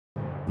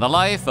The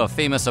life of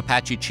famous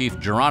Apache chief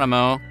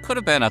Geronimo could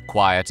have been a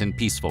quiet and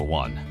peaceful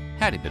one,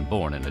 had he been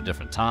born in a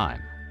different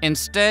time.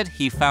 Instead,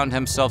 he found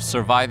himself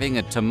surviving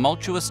at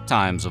tumultuous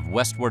times of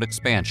westward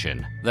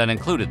expansion that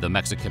included the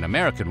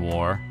Mexican-American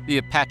War, the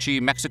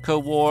Apache-Mexico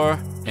War,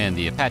 and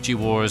the Apache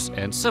Wars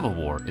and Civil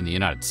War in the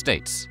United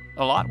States.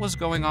 A lot was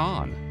going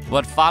on.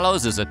 What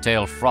follows is a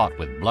tale fraught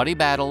with bloody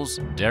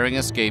battles, daring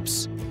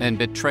escapes, and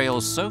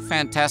betrayals so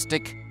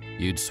fantastic,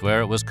 you'd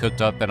swear it was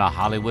cooked up in a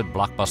Hollywood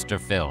blockbuster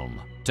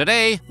film.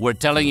 Today, we're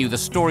telling you the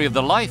story of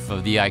the life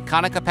of the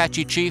iconic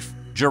Apache chief,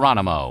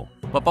 Geronimo.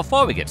 But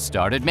before we get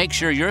started, make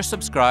sure you're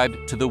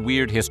subscribed to the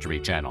Weird History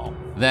channel.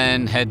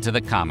 Then head to the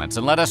comments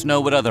and let us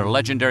know what other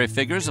legendary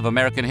figures of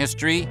American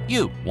history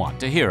you want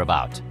to hear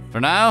about.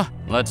 For now,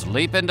 let's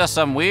leap into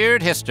some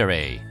weird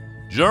history.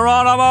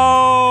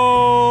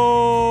 Geronimo!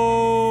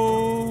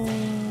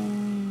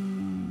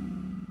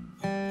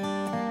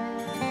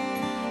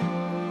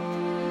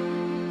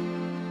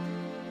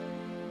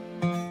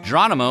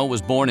 Geronimo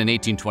was born in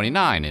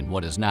 1829 in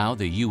what is now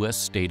the U.S.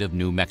 state of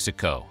New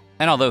Mexico.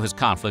 And although his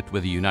conflict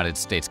with the United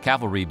States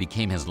cavalry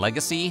became his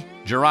legacy,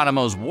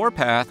 Geronimo's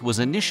warpath was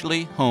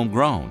initially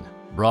homegrown,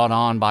 brought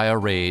on by a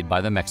raid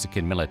by the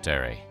Mexican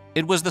military.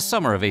 It was the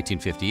summer of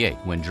 1858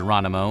 when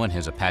Geronimo and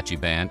his Apache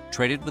band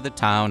traded with the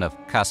town of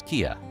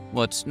Kass-ki-ye,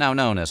 what's now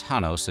known as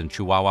Janos in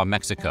Chihuahua,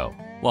 Mexico.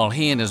 While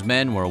he and his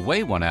men were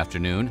away one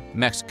afternoon,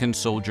 Mexican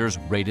soldiers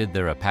raided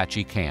their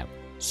Apache camp,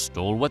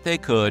 stole what they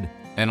could,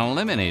 and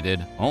eliminated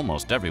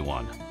almost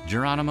everyone.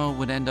 Geronimo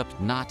would end up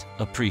not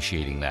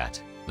appreciating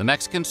that. The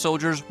Mexican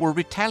soldiers were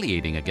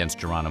retaliating against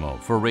Geronimo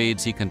for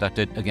raids he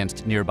conducted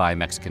against nearby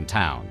Mexican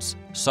towns.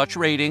 Such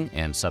raiding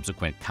and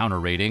subsequent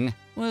counter-raiding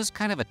was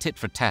kind of a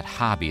tit-for-tat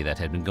hobby that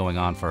had been going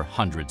on for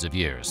hundreds of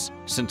years,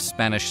 since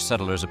Spanish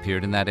settlers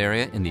appeared in that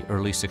area in the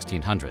early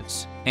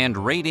 1600s. And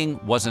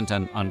raiding wasn't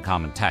an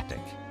uncommon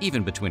tactic,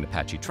 even between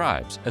Apache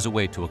tribes, as a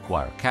way to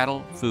acquire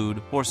cattle, food,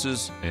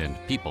 horses, and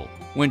people.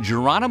 When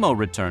Geronimo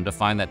returned to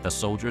find that the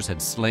soldiers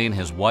had slain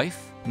his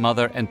wife,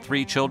 mother, and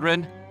 3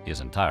 children,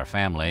 his entire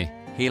family,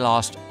 he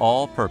lost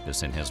all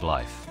purpose in his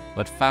life,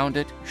 but found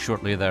it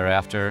shortly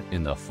thereafter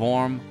in the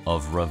form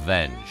of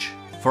revenge.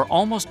 For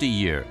almost a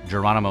year,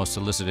 Geronimo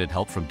solicited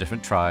help from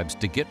different tribes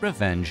to get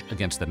revenge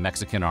against the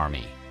Mexican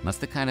army. That's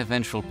the kind of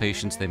vengeful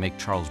patience they make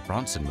Charles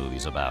Bronson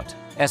movies about.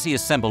 As he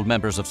assembled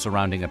members of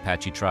surrounding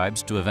Apache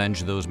tribes to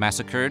avenge those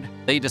massacred,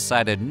 they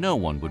decided no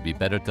one would be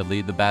better to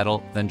lead the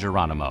battle than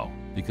Geronimo,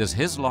 because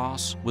his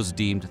loss was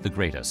deemed the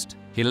greatest.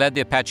 He led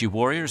the Apache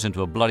warriors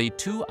into a bloody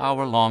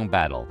 2-hour-long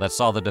battle that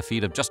saw the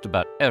defeat of just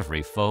about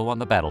every foe on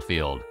the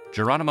battlefield.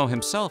 Geronimo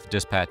himself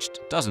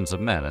dispatched dozens of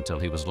men until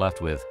he was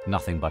left with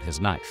nothing but his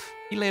knife.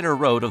 He later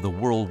wrote of the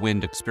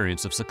whirlwind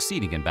experience of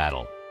succeeding in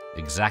battle,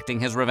 exacting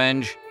his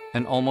revenge,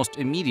 and almost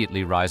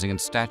immediately rising in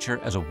stature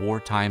as a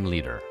wartime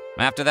leader.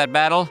 After that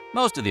battle,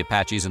 most of the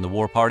Apaches in the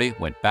war party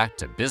went back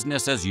to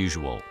business as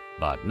usual,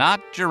 but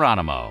not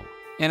Geronimo.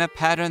 In a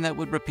pattern that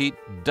would repeat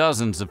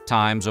dozens of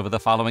times over the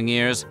following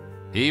years,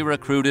 he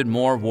recruited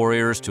more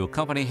warriors to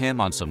accompany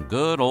him on some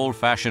good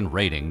old-fashioned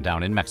raiding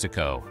down in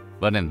Mexico.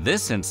 But in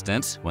this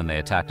instance, when they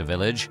attacked a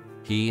village,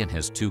 he and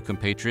his 2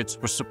 compatriots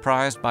were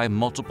surprised by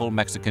multiple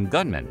Mexican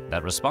gunmen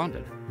that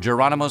responded.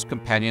 Geronimo's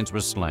companions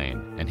were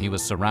slain, and he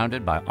was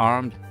surrounded by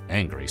armed,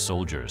 angry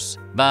soldiers.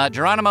 But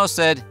Geronimo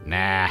said,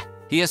 nah.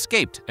 He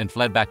escaped and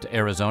fled back to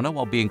Arizona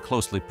while being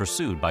closely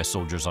pursued by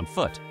soldiers on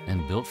foot,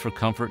 and built for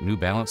comfort New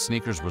Balance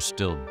sneakers were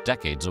still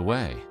decades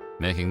away,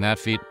 making that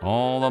feat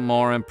all the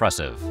more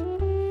impressive.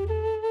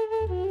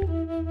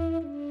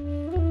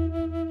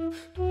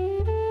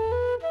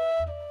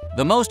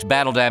 The most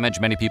battle damage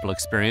many people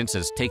experience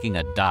is taking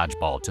a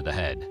dodgeball to the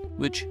head,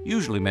 which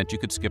usually meant you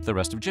could skip the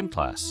rest of gym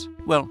class.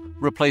 Well,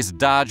 replace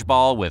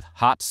dodgeball with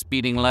hot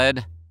speeding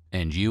lead,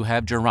 and you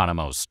have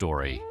Geronimo's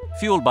story.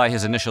 Fueled by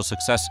his initial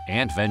success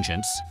and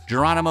vengeance,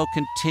 Geronimo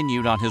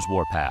continued on his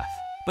warpath.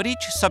 But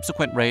each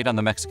subsequent raid on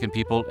the Mexican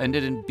people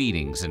ended in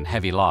beatings and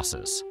heavy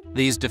losses.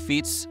 These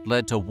defeats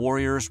led to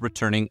warriors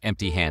returning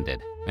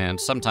empty-handed, and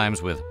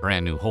sometimes with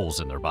brand new holes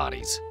in their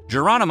bodies.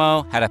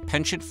 Geronimo had a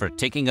penchant for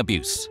taking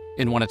abuse.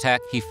 In one attack,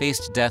 he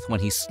faced death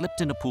when he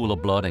slipped in a pool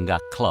of blood and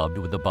got clubbed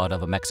with the butt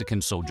of a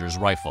Mexican soldier's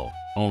rifle,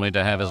 only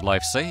to have his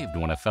life saved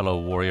when a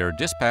fellow warrior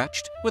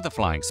dispatched with a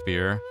flying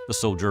spear, the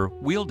soldier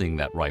wielding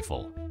that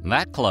rifle.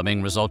 That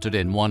clubbing resulted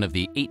in one of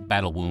the 8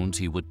 battle wounds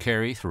he would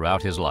carry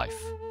throughout his life.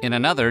 In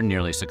another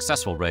nearly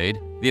successful raid,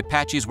 the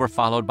Apaches were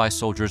followed by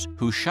soldiers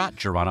who shot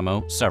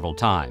Geronimo several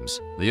times.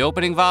 The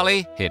opening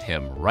volley hit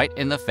him right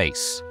in the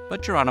face,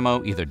 but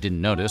Geronimo either didn't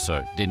notice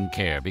or didn't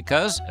care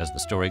because, as the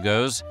story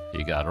goes,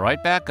 he got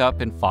right back up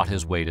and fought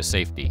his way to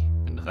safety.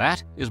 And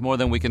that is more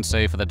than we can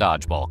say for the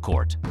dodgeball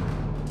court.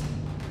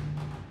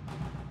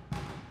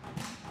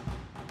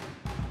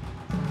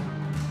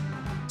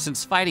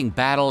 Since fighting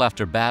battle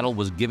after battle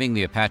was giving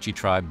the Apache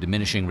tribe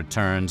diminishing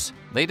returns,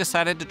 they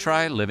decided to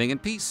try living in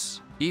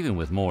peace, even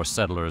with more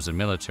settlers and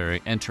military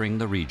entering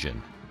the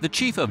region. The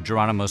chief of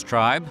Geronimo's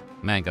tribe,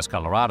 Mangus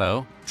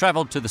Colorado,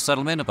 traveled to the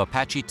settlement of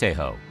Apache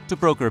Tejo to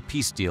broker a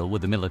peace deal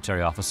with the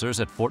military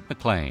officers at Fort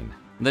McLean.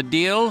 The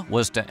deal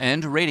was to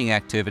end raiding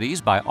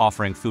activities by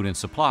offering food and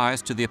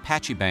supplies to the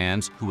Apache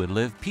bands who would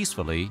live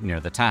peacefully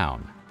near the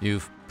town.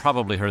 You've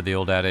probably heard the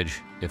old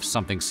adage, if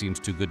something seems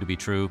too good to be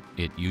true,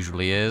 it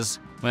usually is.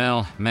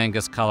 Well,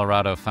 Mangus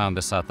Colorado found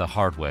this out the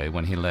hard way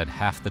when he led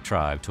half the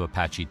tribe to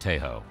Apache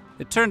Tejo.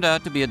 It turned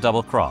out to be a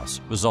double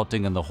cross,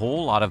 resulting in the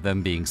whole lot of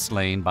them being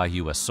slain by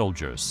U.S.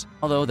 soldiers.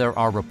 Although there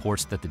are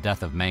reports that the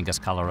death of Mangus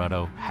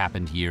Colorado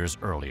happened years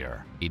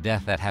earlier, a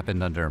death that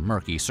happened under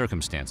murky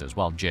circumstances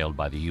while jailed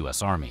by the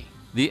U.S. Army.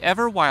 The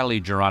ever-wily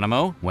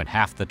Geronimo, when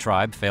half the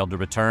tribe failed to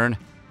return,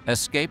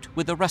 escaped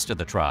with the rest of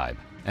the tribe.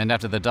 And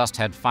after the dust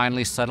had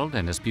finally settled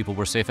and his people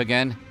were safe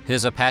again,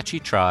 his Apache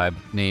tribe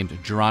named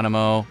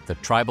Geronimo the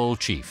tribal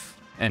chief.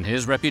 And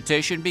his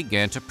reputation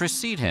began to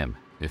precede him,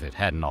 if it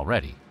hadn't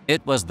already.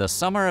 It was the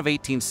summer of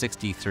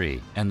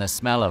 1863, and the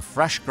smell of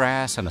fresh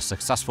grass and a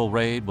successful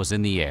raid was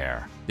in the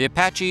air. The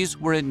Apaches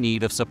were in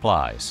need of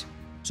supplies,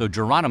 so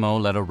Geronimo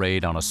led a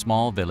raid on a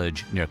small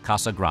village near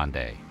Casa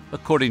Grande.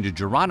 According to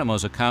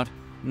Geronimo's account,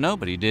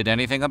 nobody did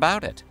anything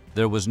about it.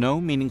 There was no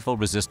meaningful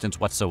resistance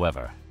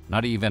whatsoever,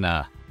 not even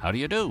a "how do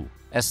you do?"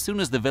 As soon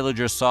as the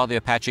villagers saw the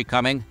Apache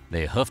coming,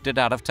 they hoofed it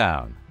out of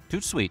town.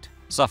 Toot sweet,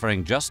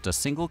 suffering just a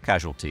single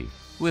casualty.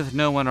 With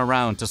no one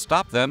around to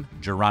stop them,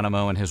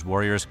 Geronimo and his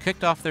warriors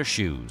kicked off their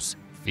shoes,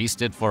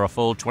 feasted for a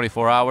full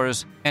 24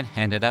 hours, and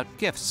handed out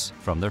gifts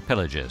from their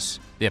pillages.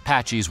 The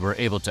Apaches were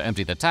able to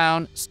empty the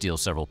town, steal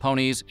several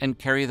ponies, and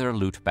carry their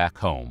loot back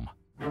home.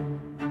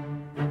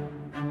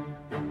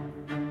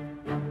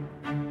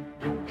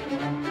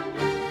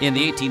 In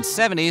the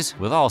 1870s,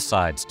 with all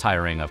sides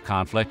tiring of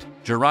conflict,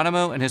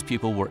 Geronimo and his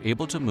people were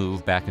able to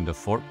move back into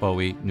Fort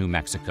Bowie, New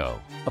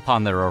Mexico.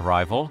 Upon their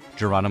arrival,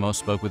 Geronimo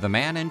spoke with the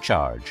man in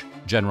charge,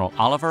 General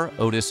Oliver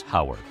Otis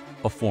Howard,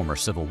 a former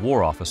Civil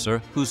War officer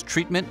whose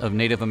treatment of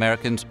Native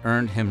Americans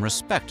earned him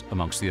respect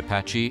amongst the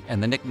Apache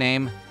and the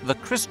nickname the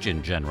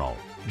Christian General.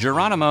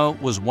 Geronimo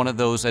was one of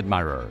those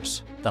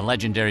admirers. The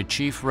legendary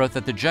chief wrote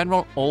that the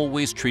general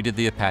always treated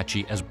the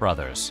Apache as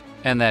brothers,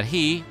 and that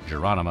he,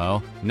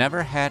 Geronimo,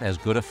 never had as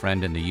good a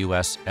friend in the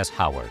U.S. as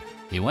Howard.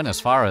 He went as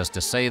far as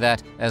to say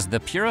that, as the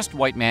purest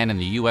white man in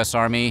the U.S.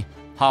 Army,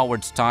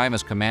 Howard's time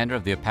as commander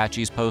of the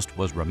Apache's post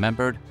was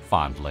remembered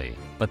fondly.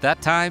 But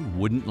that time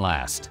wouldn't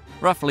last.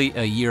 Roughly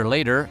a year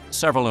later,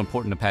 several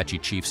important Apache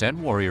chiefs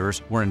and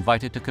warriors were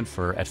invited to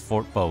confer at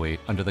Fort Bowie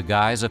under the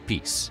guise of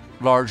peace,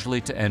 largely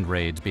to end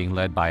raids being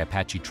led by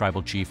Apache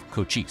tribal chief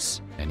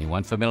Cochise.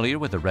 Anyone familiar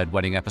with the Red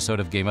Wedding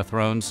episode of Game of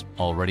Thrones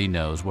already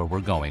knows where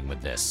we're going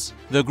with this.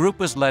 The group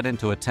was led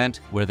into a tent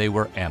where they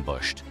were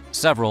ambushed.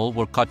 Several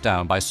were cut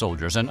down by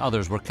soldiers and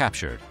others were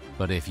captured.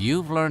 But if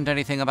you've learned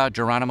anything about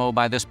Geronimo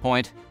by this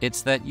point,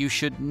 it's that you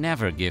should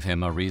never give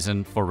him a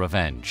reason for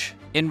revenge.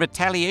 In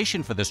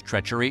retaliation for this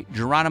treachery,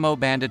 Geronimo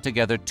banded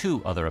together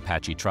 2 other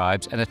Apache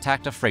tribes and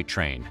attacked a freight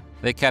train.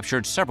 They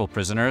captured several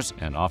prisoners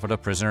and offered a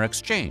prisoner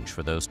exchange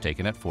for those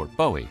taken at Fort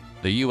Bowie.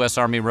 The U.S.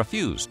 Army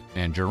refused,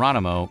 and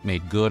Geronimo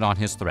made good on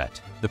his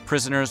threat. The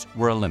prisoners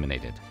were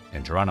eliminated,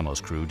 and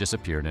Geronimo's crew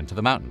disappeared into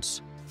the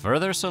mountains,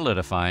 further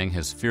solidifying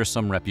his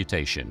fearsome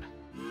reputation.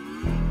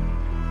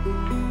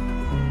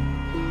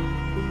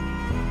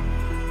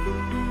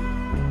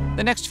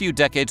 The next few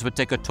decades would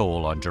take a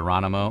toll on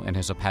Geronimo and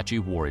his Apache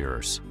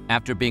warriors.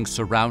 After being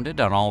surrounded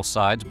on all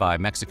sides by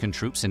Mexican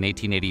troops in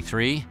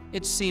 1883,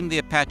 it seemed the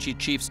Apache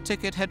chief's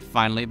ticket had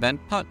finally been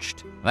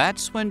punched.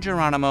 That's when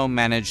Geronimo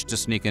managed to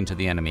sneak into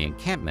the enemy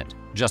encampment,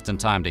 just in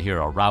time to hear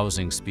a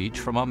rousing speech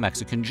from a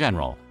Mexican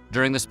general.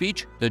 During the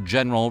speech, the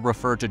general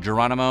referred to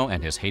Geronimo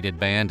and his hated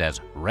band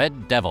as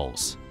Red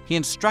Devils. He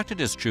instructed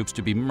his troops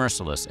to be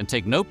merciless and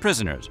take no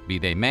prisoners, be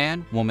they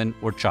man, woman,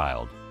 or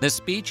child. This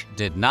speech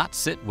did not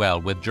sit well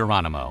with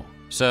Geronimo,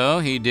 so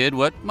he did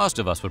what most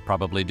of us would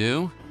probably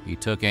do. He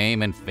took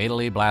aim and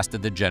fatally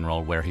blasted the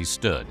general where he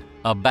stood.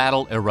 A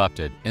battle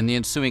erupted, and the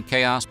ensuing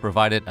chaos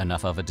provided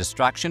enough of a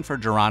distraction for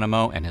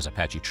Geronimo and his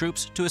Apache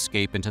troops to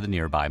escape into the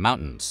nearby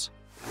mountains.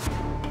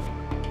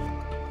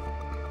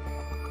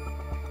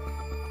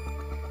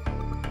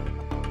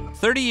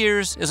 "30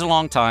 years is a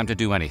long time to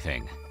do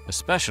anything,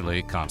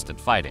 especially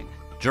constant fighting.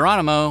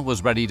 Geronimo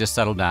was ready to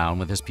settle down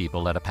with his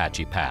people at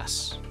Apache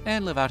Pass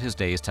and live out his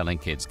days telling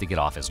kids to get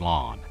off his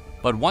lawn.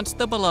 But once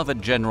the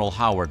beloved General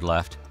Howard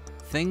left,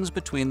 things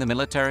between the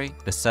military,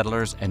 the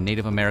settlers, and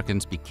Native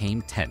Americans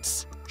became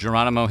tense.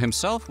 Geronimo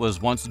himself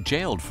was once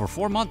jailed for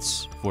 4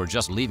 months for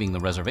just leaving the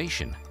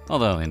reservation,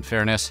 although in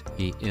fairness,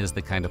 he is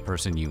the kind of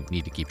person you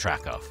need to keep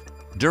track of.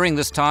 During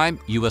this time,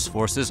 U.S.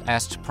 forces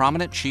asked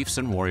prominent chiefs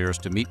and warriors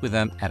to meet with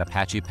them at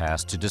Apache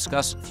Pass to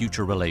discuss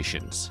future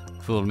relations.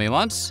 Fool me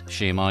once,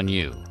 shame on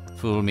you.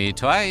 Fool me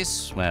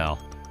twice, well,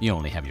 you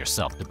only have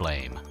yourself to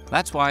blame.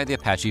 That's why the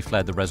Apache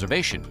fled the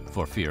reservation,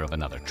 for fear of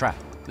another trap.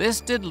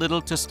 This did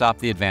little to stop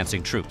the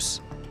advancing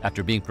troops.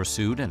 After being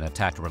pursued and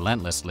attacked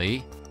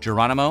relentlessly,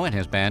 Geronimo and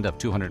his band of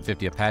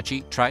 250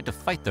 Apache tried to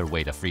fight their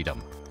way to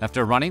freedom.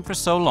 After running for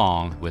so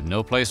long, with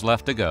no place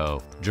left to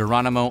go,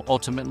 Geronimo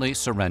ultimately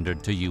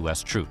surrendered to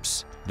U.S.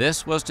 troops.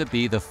 This was to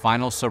be the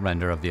final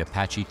surrender of the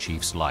Apache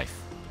chief's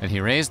life. and he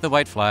raised the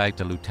white flag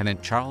to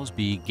Lieutenant Charles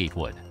B.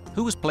 Gatewood,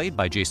 who was played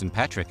by Jason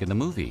Patric in the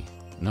movie.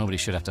 Nobody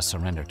should have to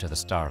surrender to the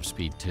star of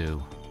Speed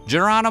 2.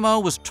 Geronimo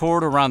was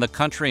toured around the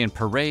country in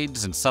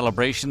parades and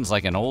celebrations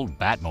like an old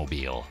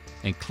Batmobile,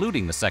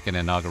 including the second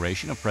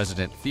inauguration of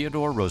President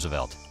Theodore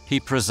Roosevelt. He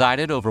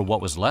presided over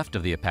what was left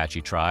of the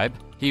Apache tribe.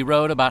 He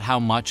wrote about how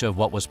much of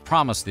what was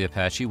promised the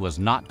Apache was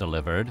not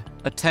delivered,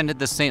 attended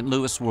the St.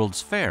 Louis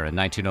World's Fair in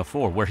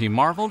 1904, where he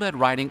marveled at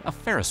riding a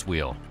Ferris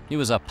wheel. He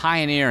was a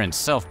pioneer in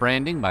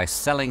self-branding by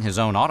selling his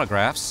own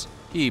autographs.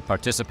 He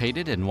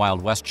participated in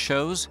Wild West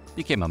shows,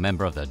 became a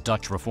member of the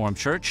Dutch Reformed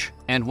Church,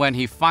 and when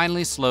he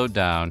finally slowed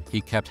down,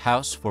 he kept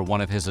house for one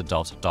of his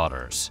adult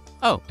daughters.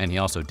 Oh, and he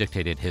also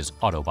dictated his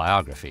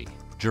autobiography,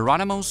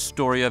 Geronimo's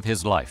Story of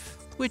His Life,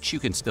 which you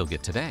can still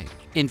get today.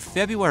 In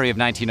February of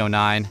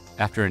 1909,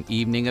 after an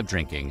evening of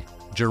drinking,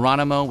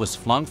 Geronimo was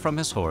flung from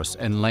his horse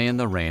and lay in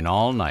the rain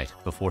all night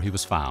before he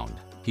was found.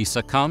 He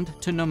succumbed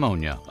to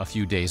pneumonia a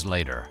few days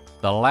later.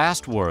 The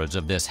last words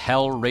of this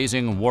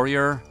hell-raising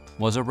warrior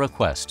was a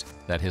request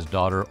that his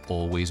daughter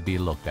always be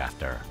looked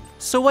after.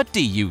 So what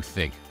do you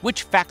think?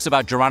 Which facts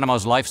about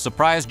Geronimo's life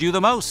surprised you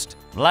the most?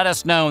 Let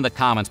us know in the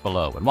comments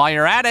below. And while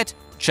you're at it,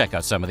 check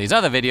out some of these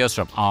other videos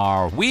from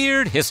our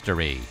weird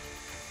history.